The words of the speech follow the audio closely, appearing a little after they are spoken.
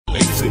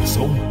Laser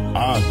Som,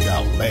 a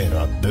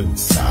galera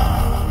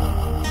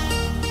dançar.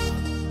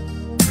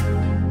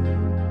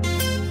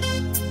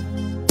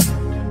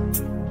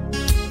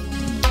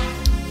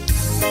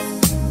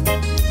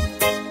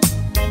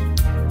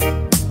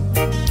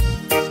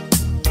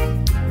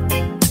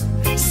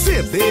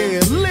 CD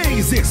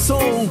Laser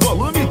Som,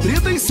 volume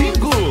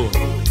 35.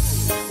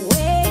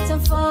 Waiting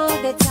for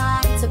the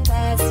time to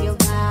pass you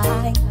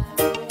by.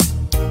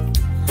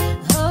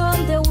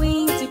 On the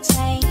wind to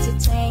change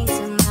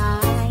your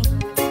mind.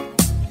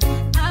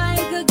 I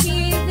could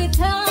give the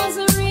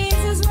thousand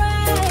reasons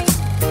why.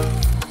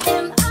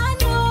 And I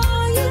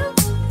know you,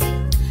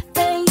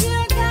 then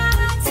you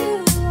got to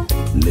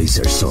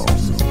Laser Som.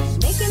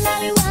 making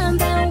all you want,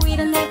 but we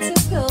don't have to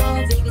go.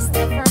 Baby,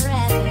 step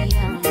forever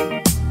young.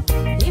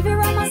 If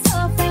you're on my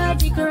sofa,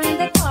 deeper in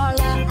the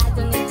parlor, I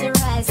don't need to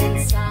rise and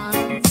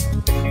sun.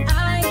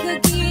 I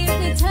could give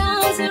the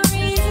thousand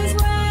reasons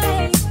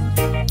why.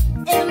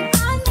 And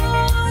I know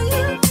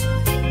you,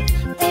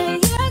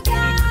 and you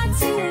got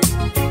to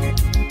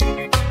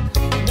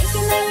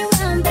making all you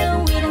want, but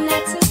we don't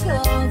have to go.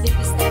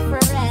 Baby, step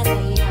forever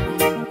young.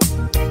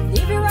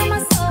 If you're on my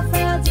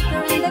sofa,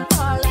 deeper in the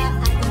parlor,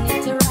 I don't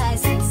need to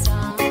rise and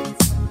sun.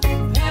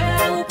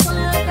 É o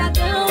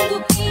pancadão do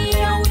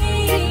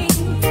Piauí.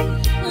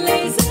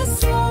 Laser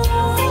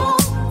Som,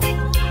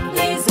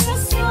 Laser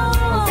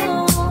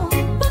Som,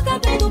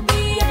 pancadão do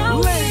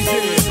Piauí.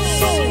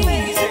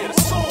 Laser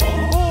Som,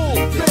 o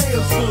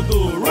peso do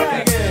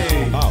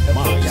reggae. A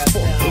mais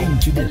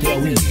potente do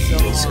Piauí.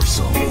 Laser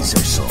Som,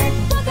 Laser Som.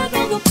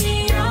 Pancadão do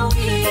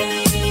Piauí.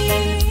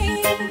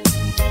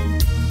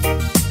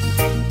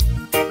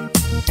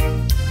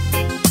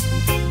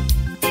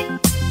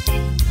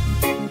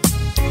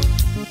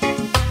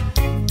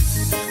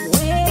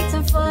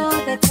 Waiting for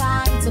the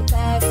time to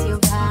pass you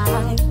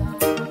by.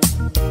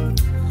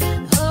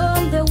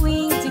 On the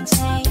wind to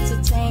change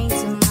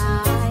your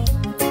mind.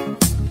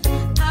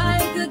 I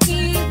could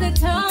give the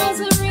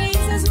thousand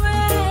reasons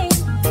why.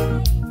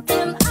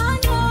 And I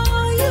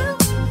know you,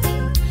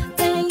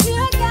 then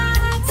you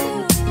got to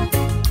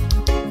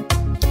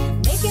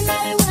making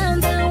all you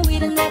want, but we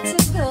don't have to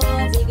go.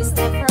 Baby,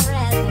 step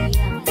forever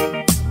young.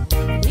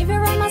 If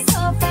you're on my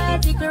sofa,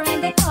 deeper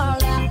in the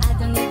parlor, I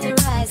don't need to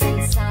rise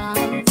and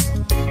sun.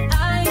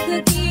 I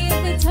could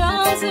give the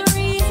thousand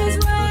reasons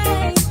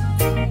why.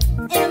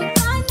 And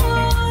I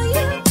know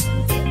you,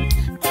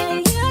 and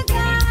you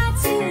got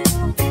to.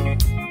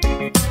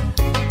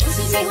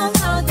 Esse de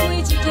Ronaldo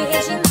e de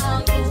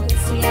Reginaldo,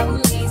 esse é o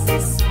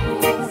Laser Som.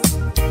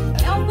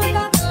 É o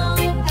pancadão,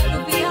 é do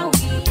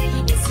Piauí,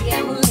 esse é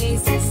o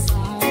Laser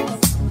Som.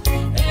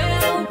 É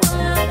o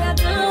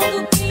pancadão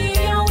do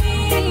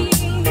Piauí.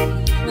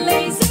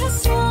 Laser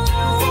Som,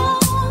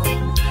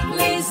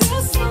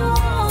 Laser Som,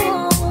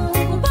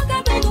 o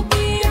pancadão do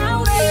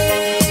Piauí.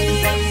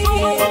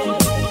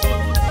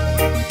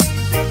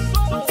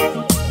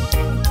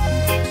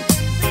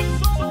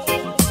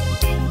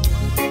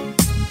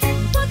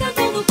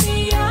 Pancadão do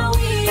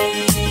Piauí.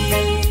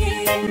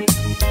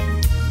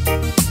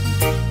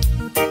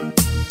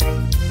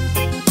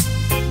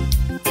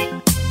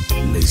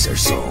 Laser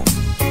Som,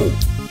 o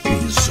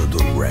peso do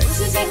reggae.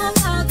 Esse de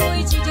Ronaldo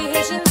e de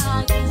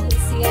Reginaldo,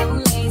 esse é o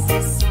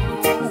Laser Som.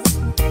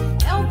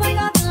 É o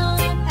pancadão,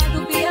 é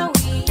do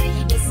Piauí,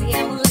 esse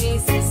é o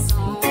Laser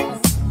Som.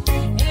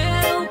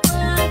 É o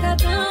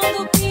pancadão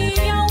do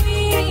Piauí.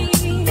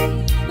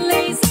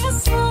 Laser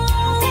Som,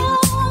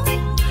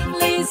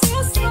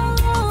 Laser Som,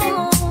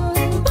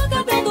 o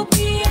pancadão do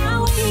Piauí.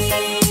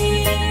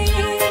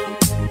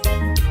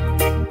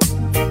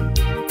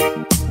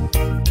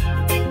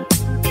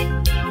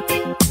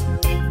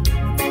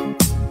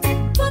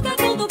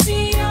 Pancadão do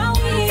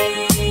Piauí.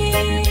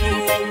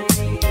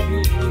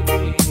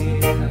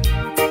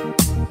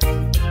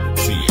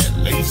 Se é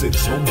Laser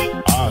Som,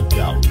 a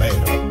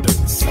galera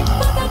dançar.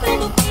 Pancadão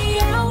do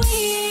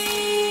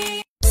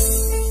Piauí.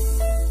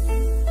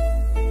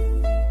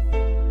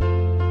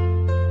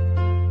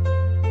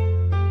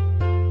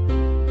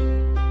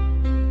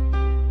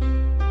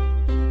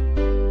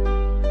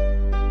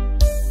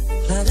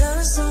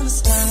 Letters on the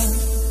sky,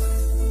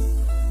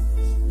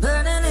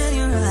 burning in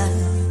your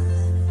eye.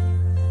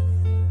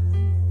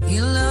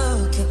 You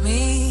look at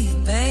me,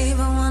 babe,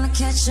 I wanna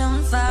catch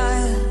on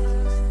fire.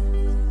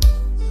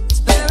 It's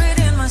buried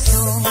in my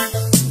soul,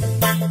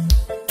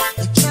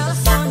 the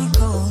California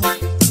cold.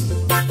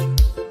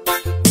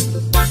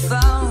 I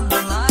found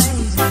a light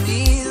in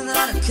me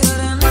that I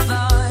couldn't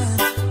find.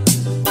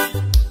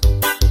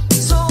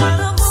 So when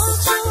I move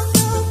to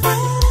the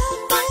bed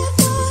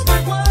with all the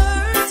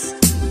words,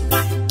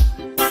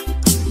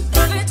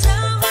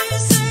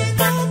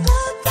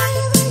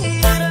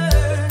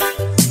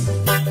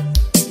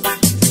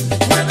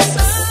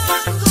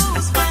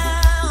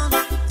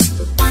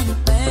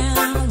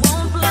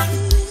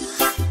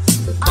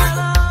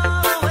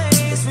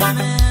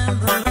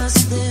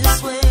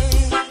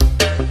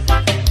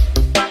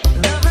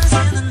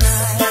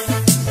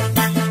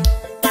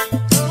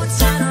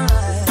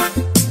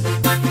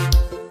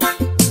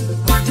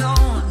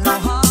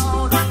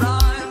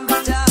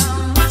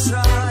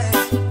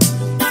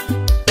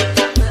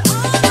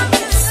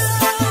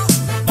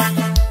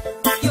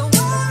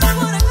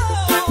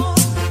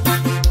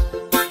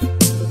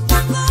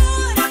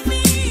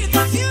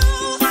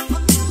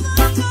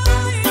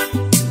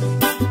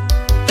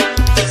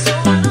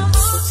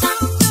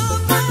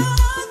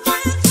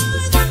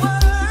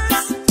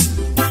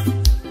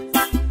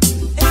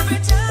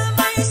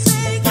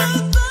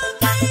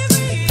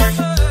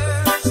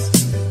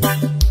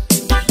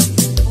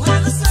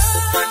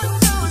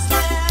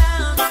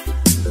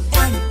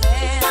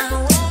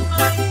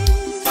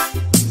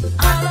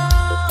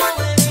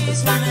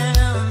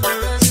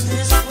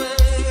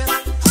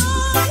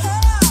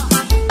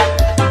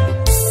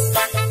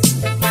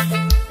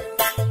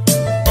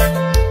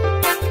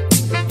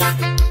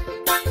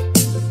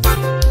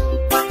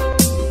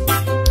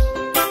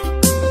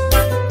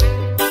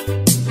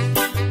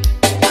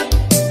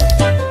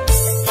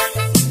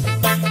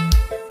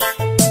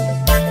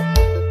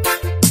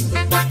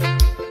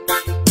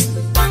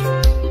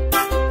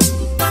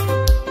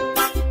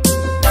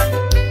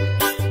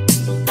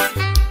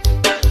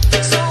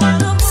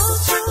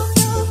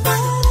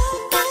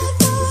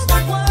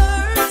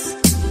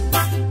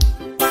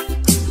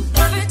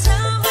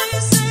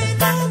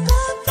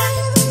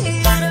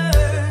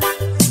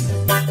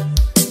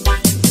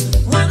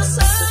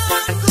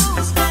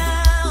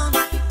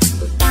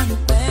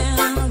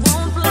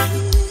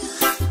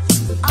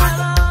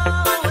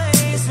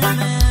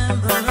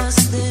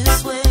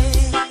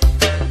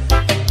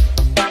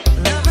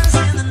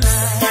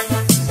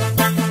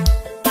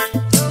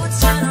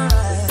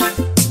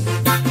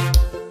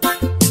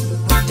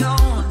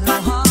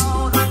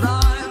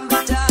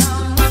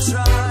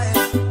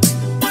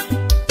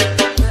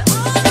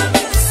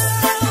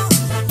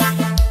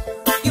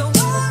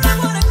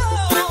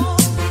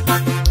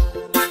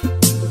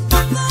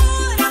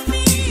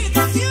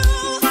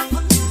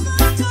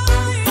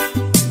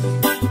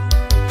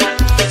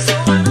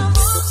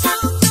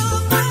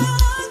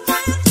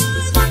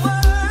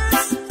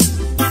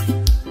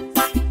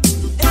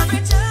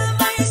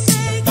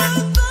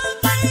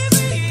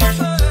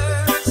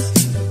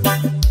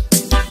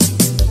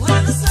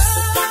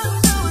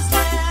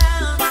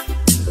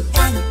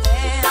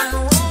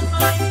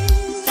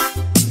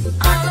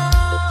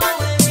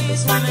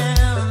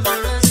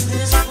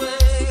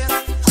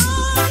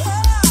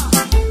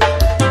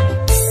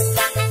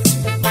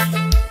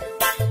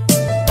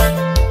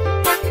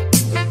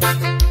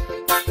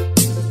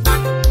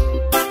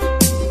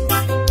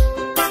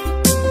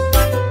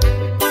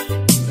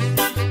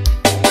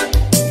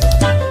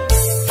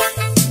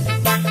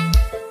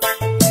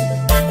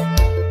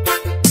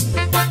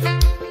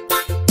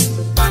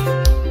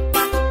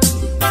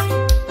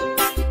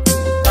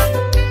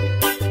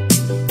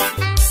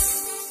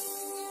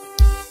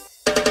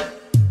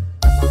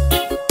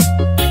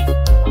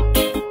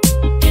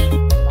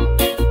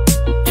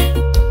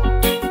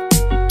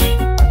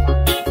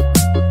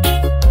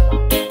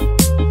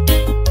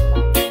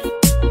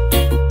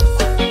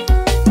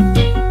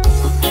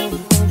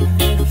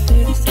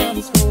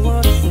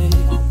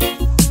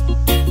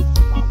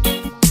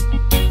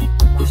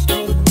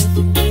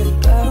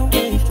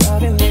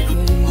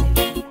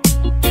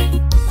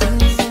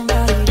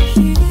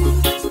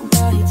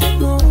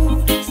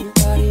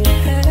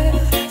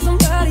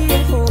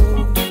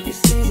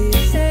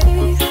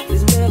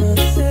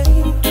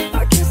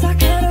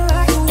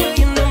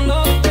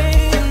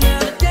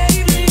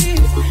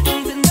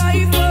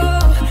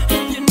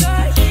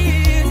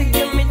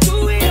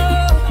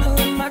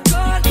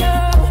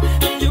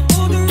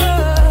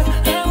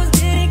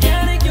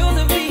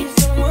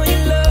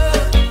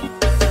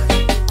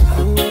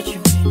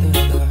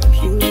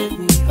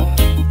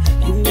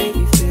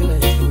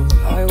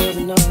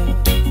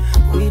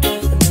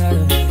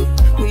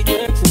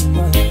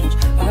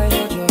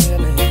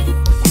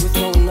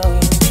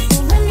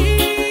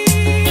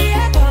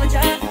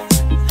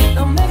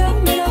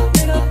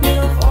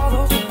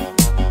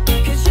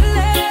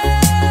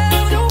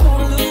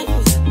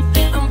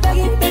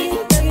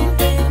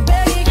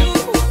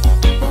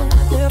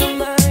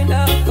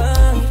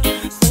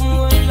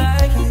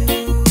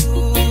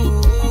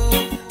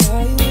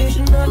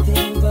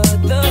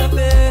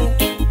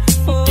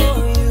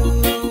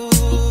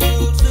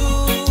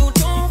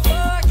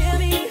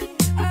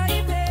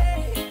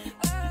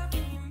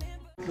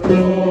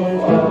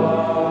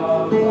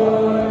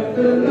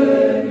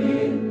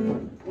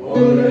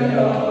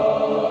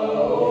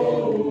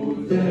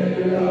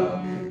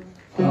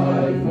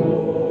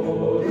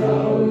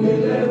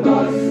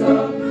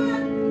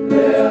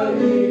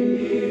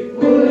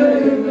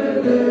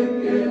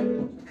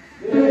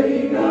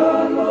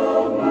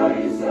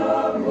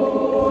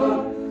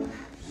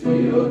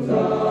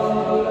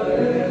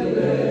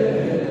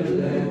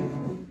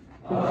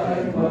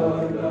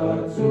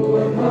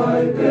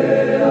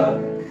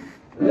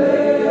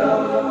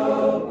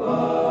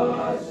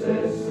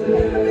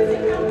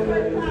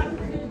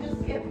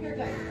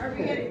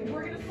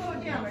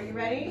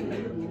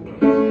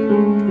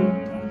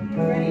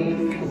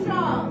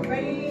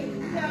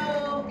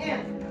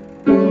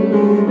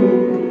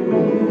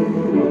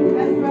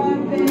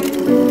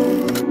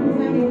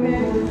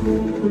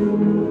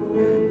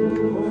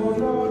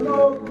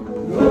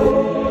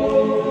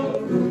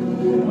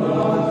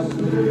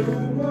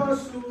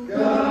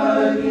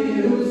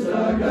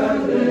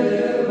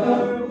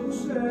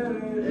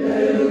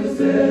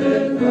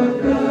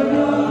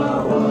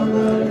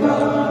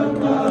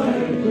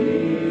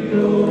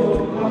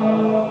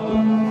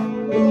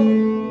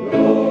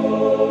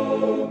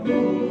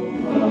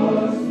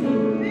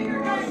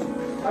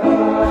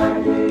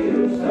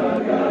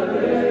 Sagrada.